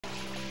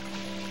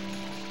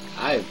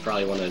I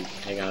probably want to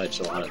hang out at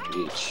Gelato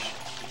Beach.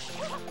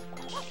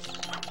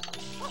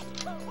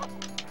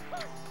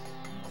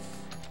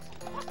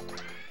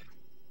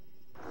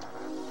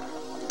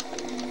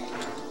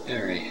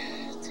 Alright,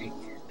 take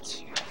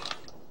two.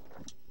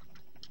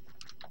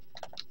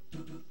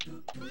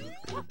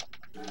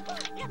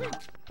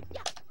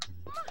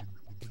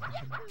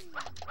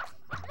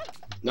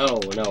 No,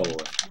 no.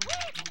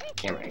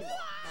 Camera angle.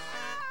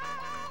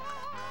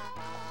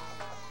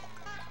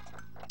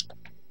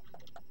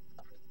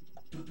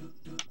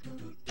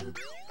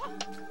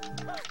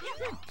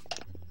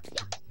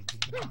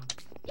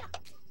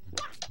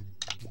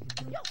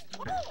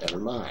 Never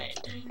mind.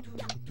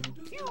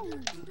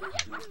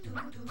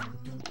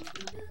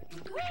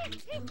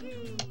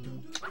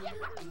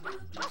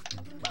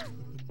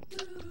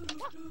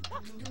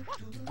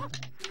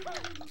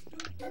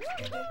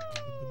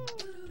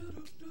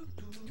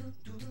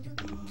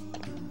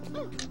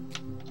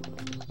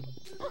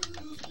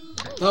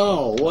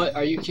 Oh, what?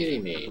 Are you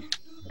kidding me?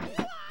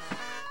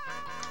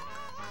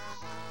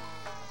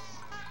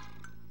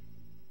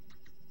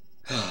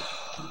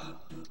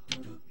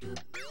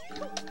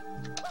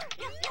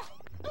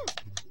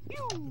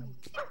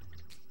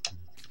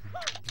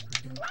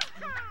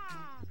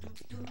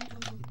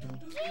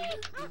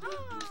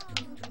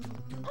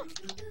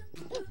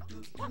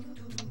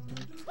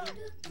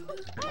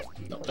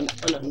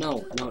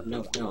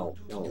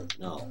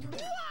 No.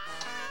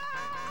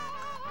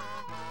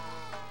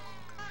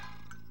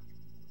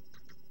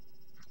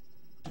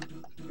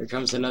 Here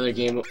comes another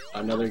game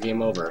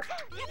over.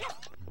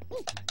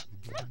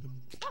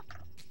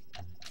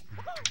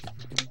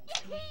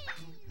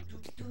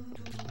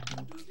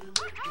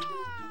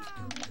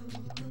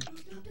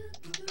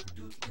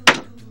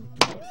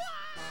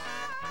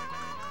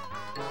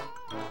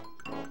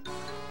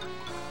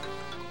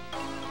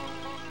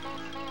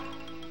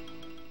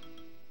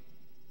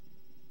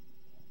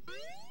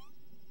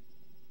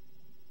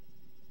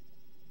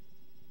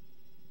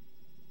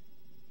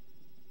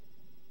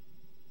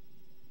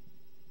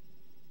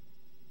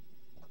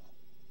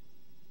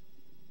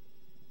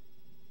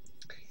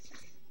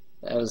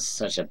 That was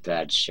such a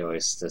bad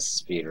choice to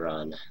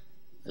speedrun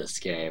this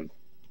game.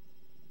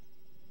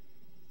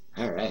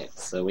 Alright,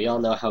 so we all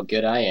know how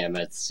good I am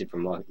at Super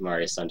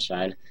Mario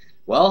Sunshine.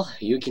 Well,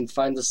 you can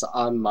find this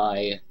on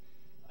my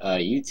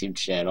YouTube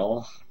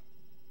channel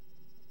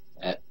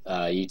at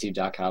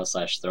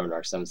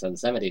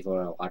youtube.com/thrownark7770 if you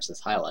want to watch this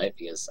highlight,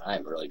 because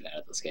I'm really bad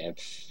at this game.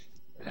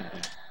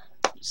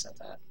 Just said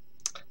that.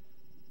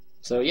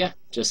 So yeah,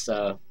 just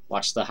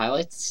watch the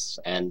highlights,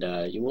 and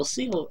you will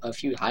see a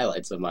few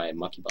highlights of my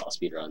Monkey Ball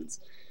speedruns.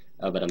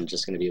 But I'm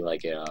just going to be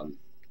like, I'm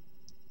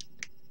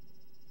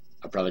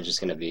probably just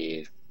going to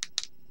be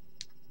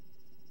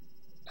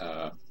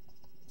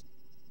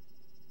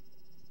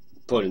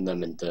putting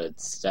them into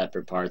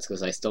separate parts,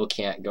 because I still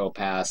can't go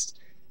past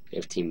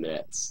 15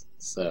 minutes.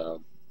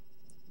 So,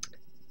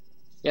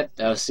 yep,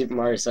 that was Super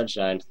Mario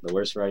Sunshine, the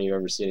worst run you've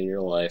ever seen in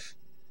your life.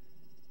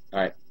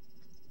 Alright.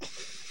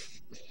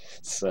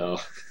 So,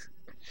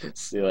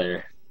 see you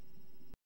later.